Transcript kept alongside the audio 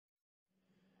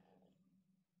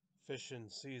Fishing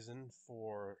season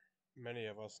for many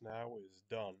of us now is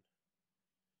done.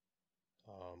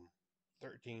 Um,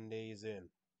 13 days in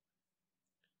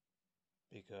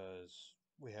because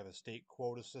we have a state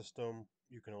quota system.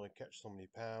 You can only catch so many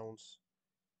pounds.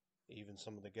 Even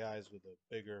some of the guys with the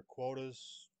bigger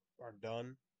quotas are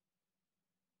done.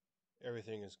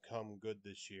 Everything has come good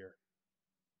this year.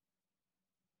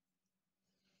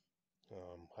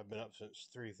 I've been up since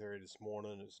 3:30 this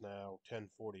morning. It's now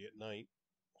 10:40 at night,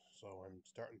 so I'm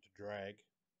starting to drag.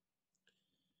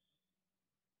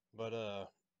 But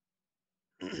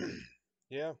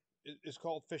yeah, it's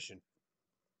called fishing.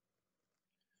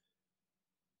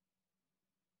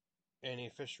 Any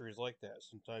fishery is like that.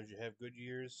 Sometimes you have good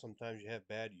years, sometimes you have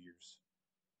bad years.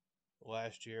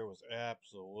 Last year was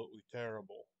absolutely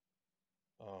terrible.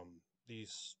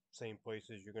 These same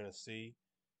places you're gonna see,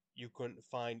 you couldn't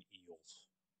find eels.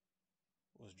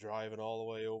 Was driving all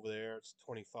the way over there. It's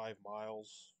 25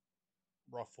 miles,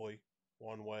 roughly,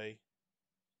 one way.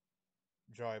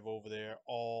 Drive over there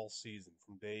all season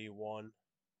from day one,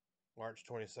 March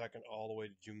 22nd, all the way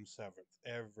to June 7th,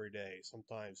 every day,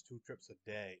 sometimes 2 trips a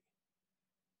day,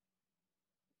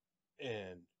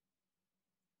 and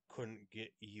couldn't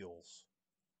get eels.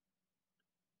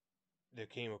 There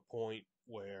came a point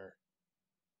where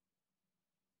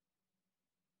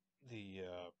the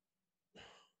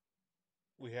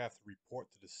we have to report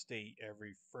to the state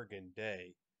every friggin'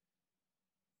 day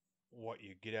what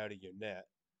you get out of your net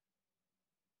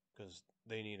because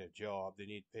they need a job, they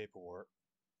need paperwork.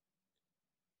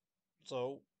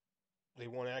 So they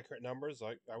want accurate numbers.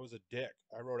 I was a dick.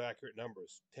 I wrote accurate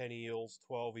numbers: 10 eels,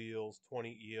 12 eels,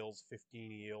 20 eels,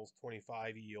 15 eels,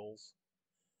 25 eels.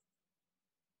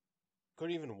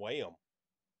 Couldn't even weigh them.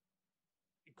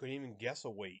 You couldn't even guess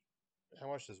a weight. How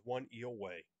much does one eel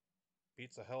weigh?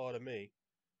 Beats the hell out of me.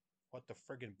 What the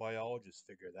friggin' biologists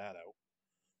figure that out?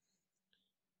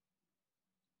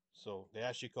 So they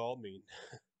actually called me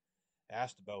and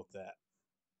asked about that.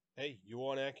 Hey, you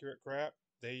want accurate crap?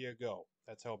 There you go.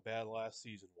 That's how bad last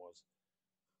season was.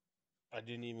 I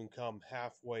didn't even come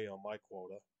halfway on my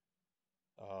quota.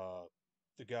 Uh,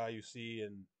 the guy you see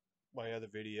in my other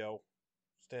video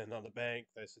standing on the bank,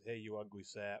 I said, hey, you ugly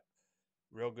sap.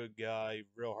 Real good guy,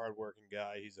 real hardworking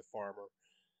guy. He's a farmer.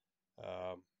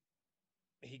 Um,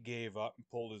 he gave up and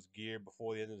pulled his gear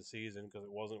before the end of the season because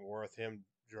it wasn't worth him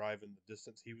driving the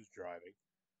distance he was driving.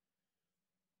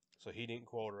 So he didn't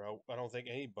quote her out. I don't think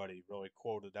anybody really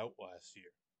quoted out last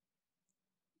year.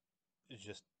 It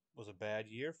just was a bad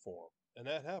year for them. And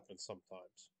that happens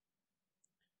sometimes.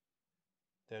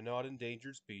 They're not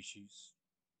endangered species.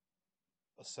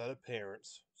 A set of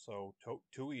parents, so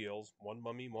two eels, one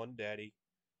mummy, one daddy,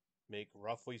 make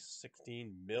roughly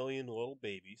 16 million little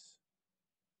babies.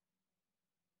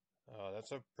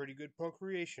 That's a pretty good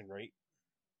procreation rate.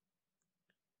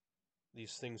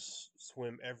 These things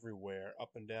swim everywhere,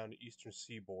 up and down the eastern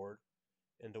seaboard,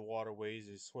 into waterways.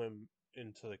 They swim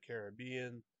into the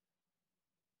Caribbean.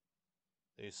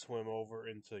 They swim over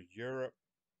into Europe.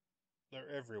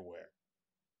 They're everywhere.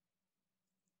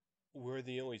 We're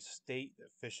the only state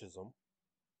that fishes them,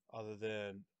 other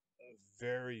than a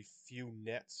very few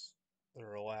nets that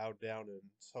are allowed down in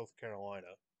South Carolina.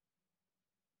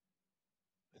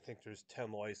 I think there's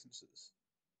 10 licenses.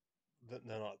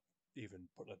 They're not even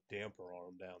putting a damper on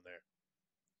them down there.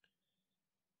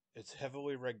 It's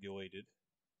heavily regulated.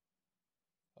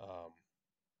 Um,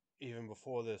 Even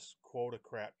before this quota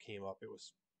crap came up, it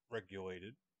was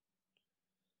regulated.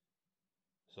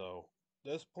 So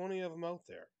there's plenty of them out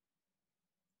there.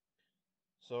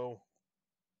 So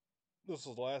this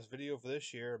is the last video for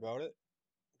this year about it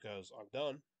because I'm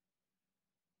done.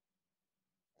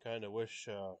 Kind of wish,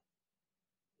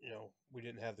 we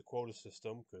didn't have the quota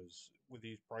system because with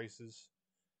these prices,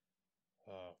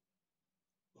 uh,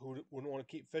 who wouldn't want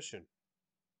to keep fishing?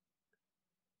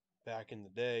 Back in the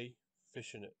day,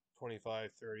 fishing at 25,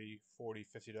 30, 40,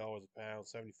 $50 a pound,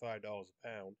 $75 a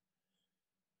pound.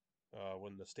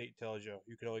 When the state tells you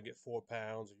you can only get 4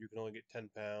 pounds, or you can only get 10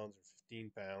 pounds, or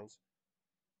 15 pounds,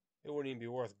 it wouldn't even be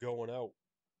worth going out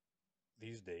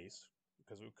these days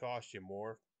because it would cost you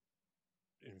more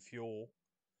in fuel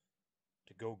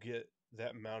to go get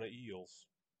that amount of eels.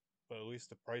 But at least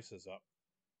the price is up.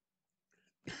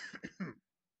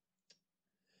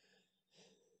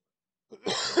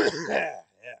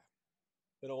 Yeah,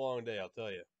 been a long day, I'll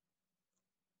tell you.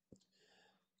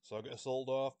 So I got sold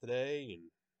off today, and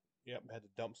yep, had to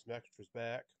dump some extras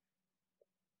back.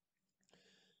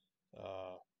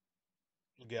 Uh,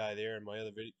 the guy there in my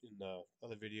other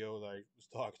video that I was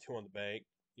talking to on the bank,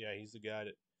 yeah, he's the guy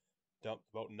that dumped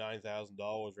about $9,000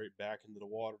 right back into the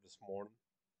water this morning.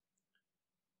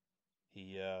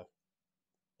 He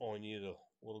only needed a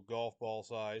little golf ball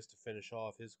size to finish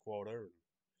off his quota, and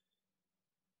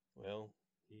well,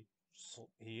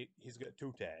 he's got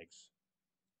 2 tags.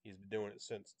 He's been doing it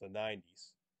since the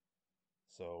 90s.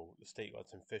 So the state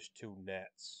lets him fish 2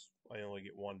 nets. I only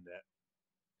get 1 net.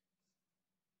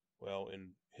 Well, in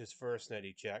his first net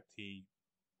he checked, he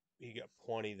got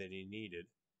plenty that he needed.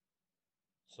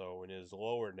 So in his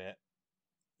lower net,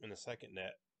 in the second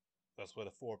net, that's where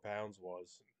the 4 pounds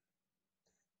was.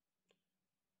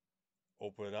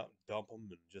 Open it up, dump them,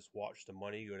 and just watch the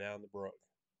money go down the brook.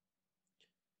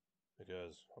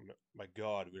 Because, my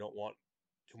God, we don't want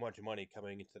too much money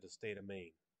coming into the state of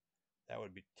Maine. That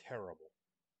would be terrible.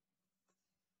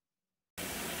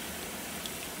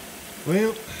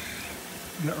 Well,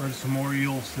 got rid of some more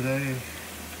eels today,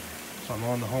 so I'm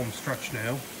on the home stretch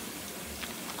now.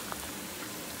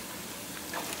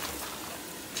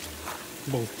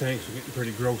 Both tanks are getting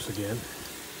pretty gross again.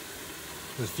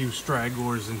 There's a few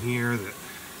stragglers in here that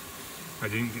I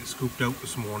didn't get scooped out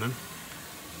this morning.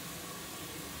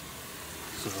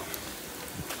 So,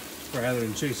 rather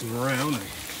than chasing them around, I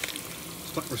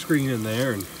stuck my screen in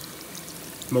there, and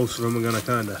most of them are going to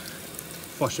kind of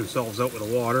flush themselves out with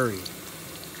the water and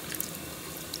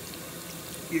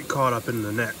get caught up in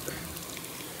the net.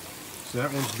 So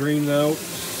that one's drained out.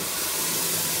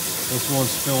 This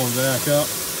one's filling back up.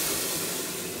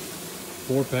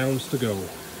 4 pounds to go.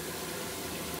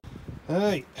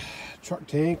 Alright, truck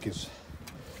tank is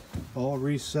all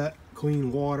reset,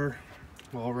 clean water,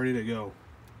 all ready to go.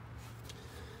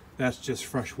 That's just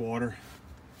fresh water.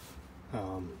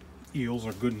 Eels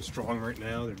are good and strong right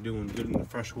now. They're doing good in the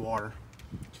fresh water.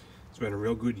 It's been a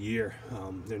real good year.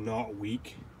 They're not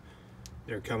weak.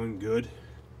 They're coming good.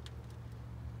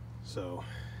 So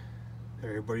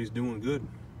everybody's doing good.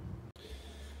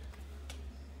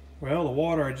 Well, the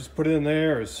water I just put in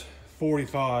there is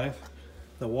 45.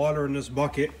 The water in this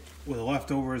bucket with the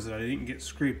leftovers that I didn't get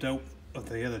scraped out of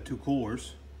the other 2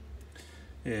 coolers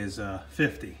is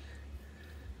 50.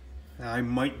 I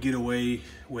might get away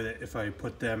with it if I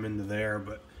put them into there,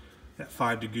 but that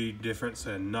 5-degree difference,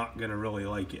 I'm not gonna really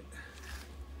like it.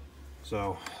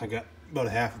 So I got about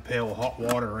a half a pail of hot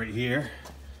water right here.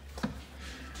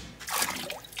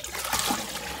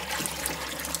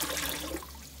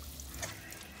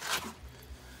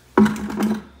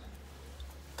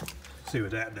 See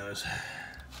what that does.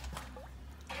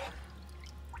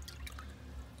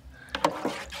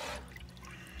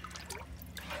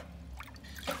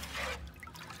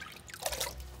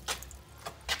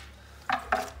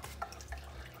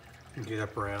 Get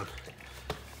up around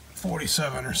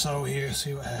 47 or so here,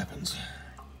 see what happens.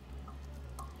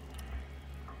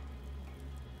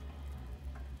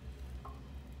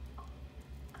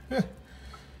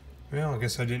 Well, I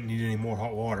guess I didn't need any more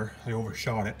hot water. I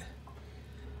overshot it.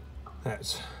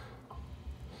 That's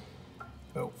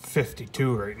about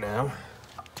 52 right now.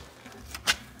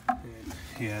 And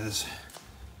yeah, this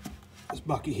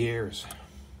bucket here is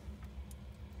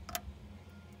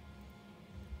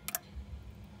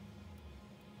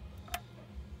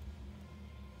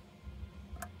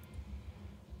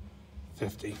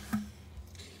 50.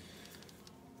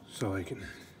 So I can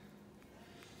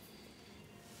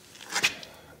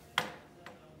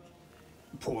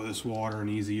pour this water in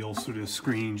these eels through the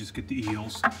screen, just get the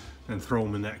eels and throw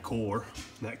them in that cooler.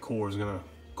 That cooler is gonna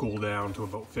cool down to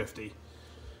about 50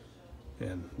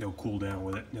 and they'll cool down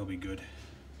with it and they'll be good.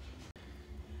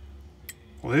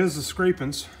 Well, here's the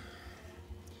scrapings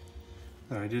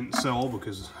that I didn't sell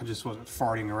because I just wasn't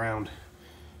farting around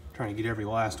trying to get every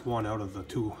last one out of the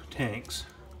 2 tanks.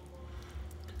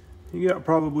 You got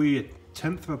probably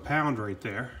 1/10 of a pound right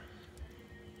there,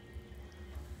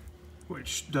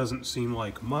 which doesn't seem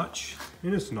like much,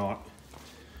 and it's not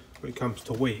when it comes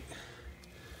to weight.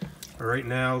 But right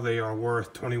now they are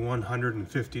worth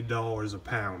 $2,150 a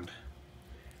pound.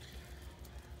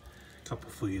 A couple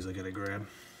fleas I gotta grab.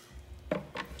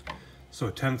 So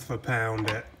 1/10 of a pound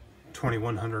at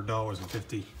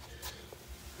 $2,150.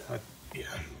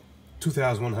 Yeah,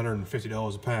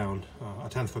 $2,150 a pound.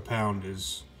 1/10 of a pound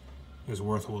is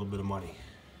worth a little bit of money.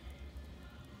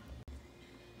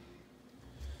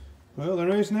 Well, they're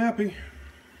nice and happy.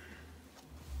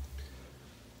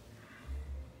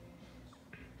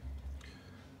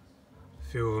 A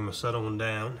few of them are settling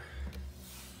down.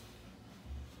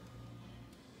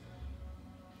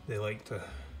 They like to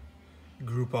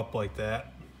group up like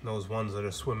that. Those ones that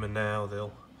are swimming now,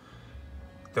 they'll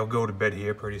go to bed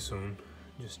here pretty soon.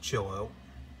 Just chill out.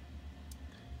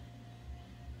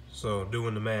 So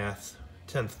doing the math,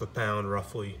 1/10 of a pound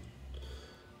roughly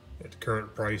at the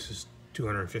current price is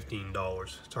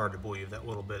 $215. It's hard to believe that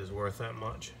little bit is worth that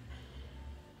much.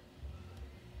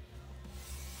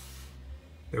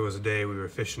 There was a day we were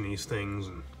fishing these things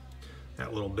and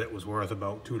that little bit was worth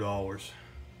about $2.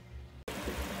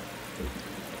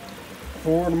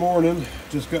 4 in the morning,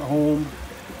 just got home.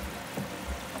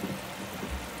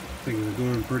 Things are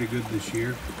going pretty good this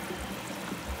year.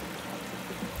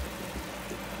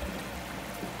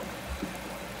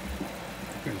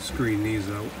 Gotta screen these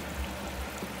out.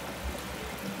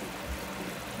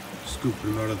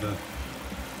 Scooping them out of the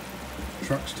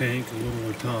truck's tank a little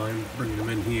at a time, bringing them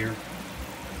in here.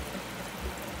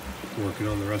 Working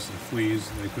on the rest of the fleas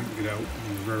they couldn't get out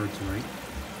in the river tonight.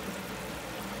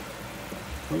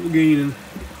 But we're gaining.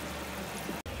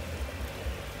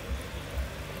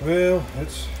 Well,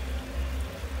 it's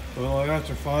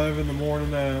after 5 in the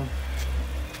morning now.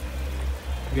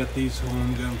 Got these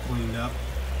home down cleaned up,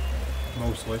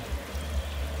 mostly.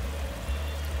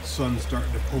 Sun's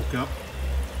starting to poke up.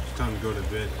 It's time to go to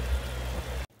bed.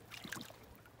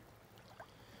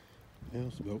 Well,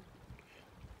 it's about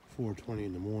 4:20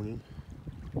 in the morning.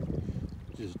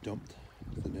 Just dumped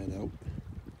the net out.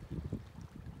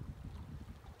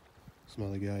 Some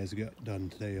other guys got done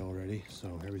today already,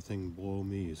 so everything below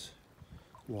me is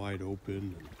wide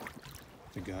open. And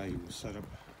the guy who was set up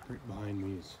right behind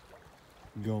me is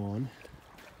gone.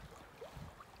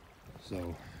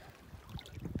 So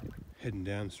heading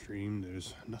downstream,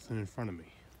 there's nothing in front of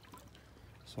me.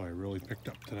 So I really picked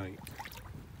up tonight.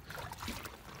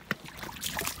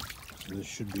 So this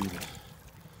should be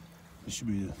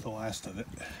the last of it.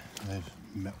 I've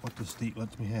met what the state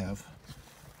lets me have.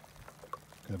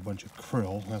 Got a bunch of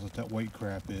krill, that's what that white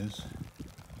crap is.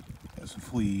 Got some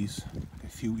fleas, a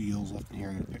few eels left in here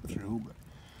I gotta pick through, but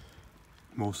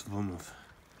most of them have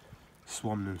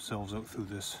swum themselves out through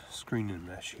this screening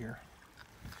mesh here.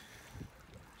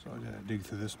 So I gotta dig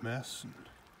through this mess and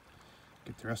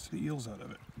get the rest of the eels out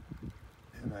of it.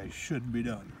 And I should be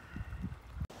done.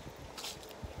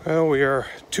 Well, we are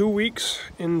 2 weeks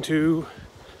into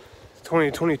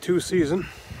 2022 season,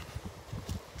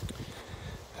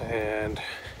 and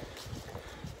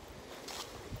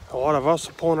a lot of us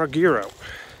are pulling our gear out.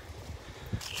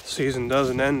 The season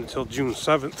doesn't end until June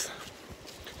 7th.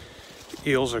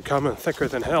 The eels are coming thicker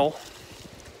than hell,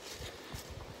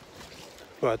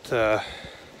 but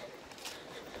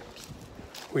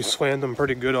we slammed them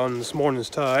pretty good on this morning's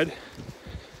tide.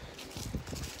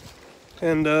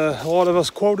 And a lot of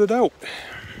us quoted out.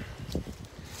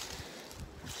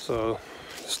 So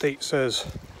the state says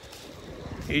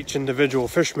each individual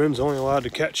fisherman's only allowed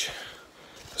to catch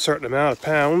a certain amount of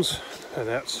pounds, and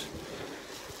that's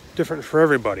different for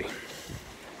everybody.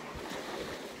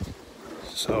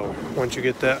 So once you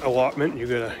get that allotment, you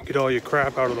gotta get all your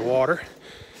crap out of the water.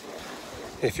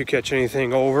 If you catch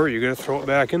anything over, you gotta throw it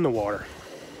back in the water.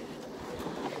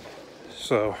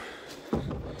 So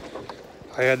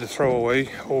I had to throw away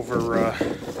over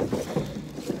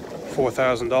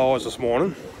 $4,000 this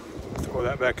morning. Throw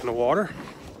that back in the water.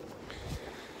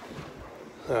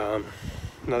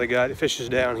 Another guy that fishes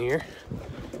down here.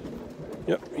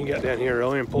 Yep, he got down here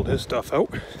early and pulled his stuff out.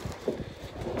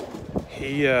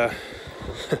 He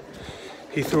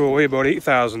he threw away about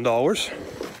 $8,000.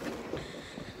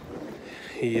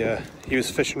 He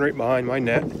was fishing right behind my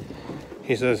net.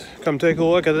 He says, "Come take a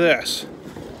look at this."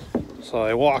 So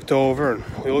I walked over and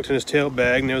we looked in his tail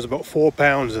bag, and there was about 4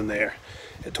 pounds in there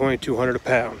at $2,200 a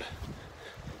pound.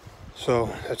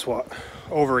 So that's what,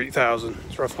 over 8,000.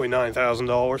 It's roughly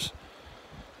 $9,000.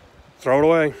 Throw it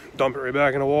away, dump it right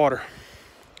back in the water.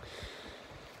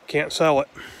 Can't sell it.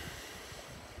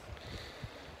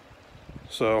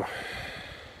 So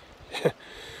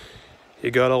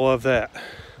you gotta love that.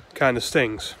 Kind of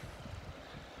stings.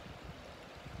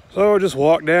 So I just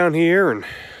walked down here and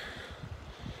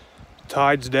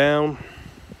tide's down,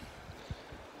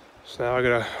 so now I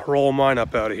gotta roll mine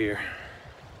up out of here.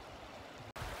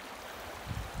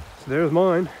 So there's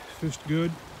mine, fished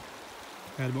good.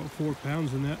 Had about 4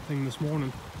 pounds in that thing this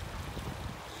morning.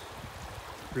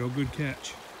 Real good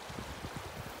catch.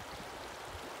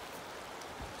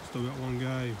 Still got one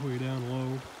guy way down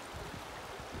low.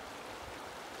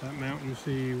 That mountain you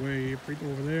see way up right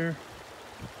over there,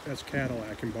 that's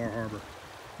Cadillac in Bar Harbor.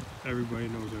 Everybody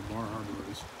knows where Bar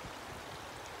Harbor is.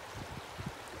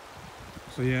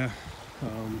 So yeah,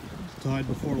 the tide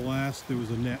before the last, there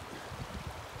was a net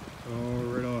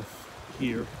right off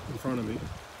here in front of me.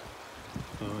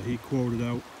 He quoted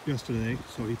out yesterday,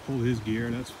 so he pulled his gear.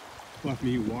 That's left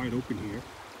me wide open here.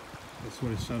 That's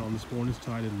what I set on this morning's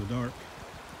tide in the dark.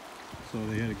 So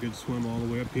they had a good swim all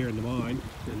the way up here into mine,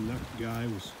 and that guy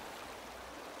was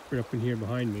right up in here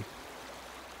behind me.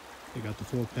 They got the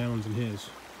 4 pounds in his.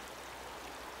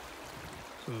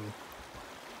 So the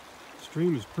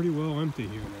stream is pretty well empty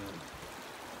here now.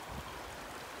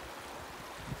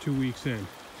 2 weeks in,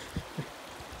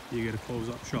 you gotta close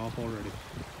up shop already.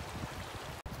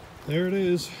 There it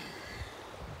is.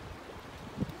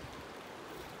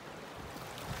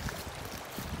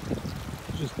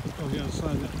 Just on the other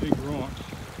side of that big rock,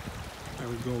 I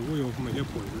would go way over my hip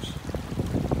waders.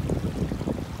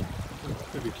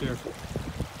 Gotta be careful.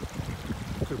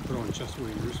 Could have put on chest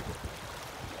waders.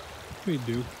 May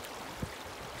do.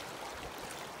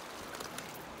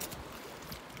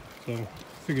 So,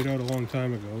 figured out a long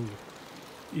time ago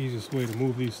the easiest way to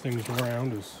move these things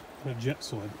around is a jet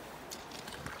sled.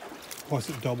 Plus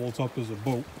it doubles up as a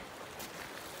boat.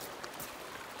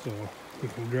 So you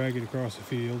can drag it across the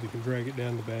field, you can drag it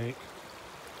down the bank.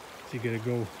 So you gotta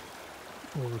go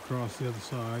over across the other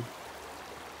side.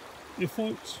 It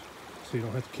floats, so you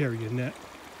don't have to carry your net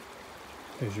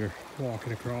as you're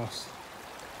walking across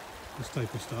this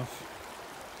type of stuff.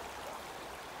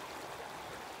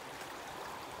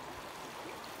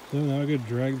 So now I gotta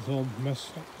drag this old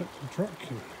mess up to the truck,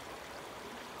 and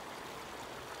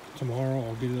tomorrow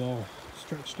I'll get it all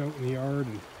stretched out in the yard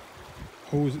and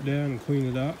hose it down and clean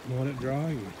it up and let it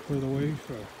dry and put it away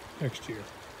for next year.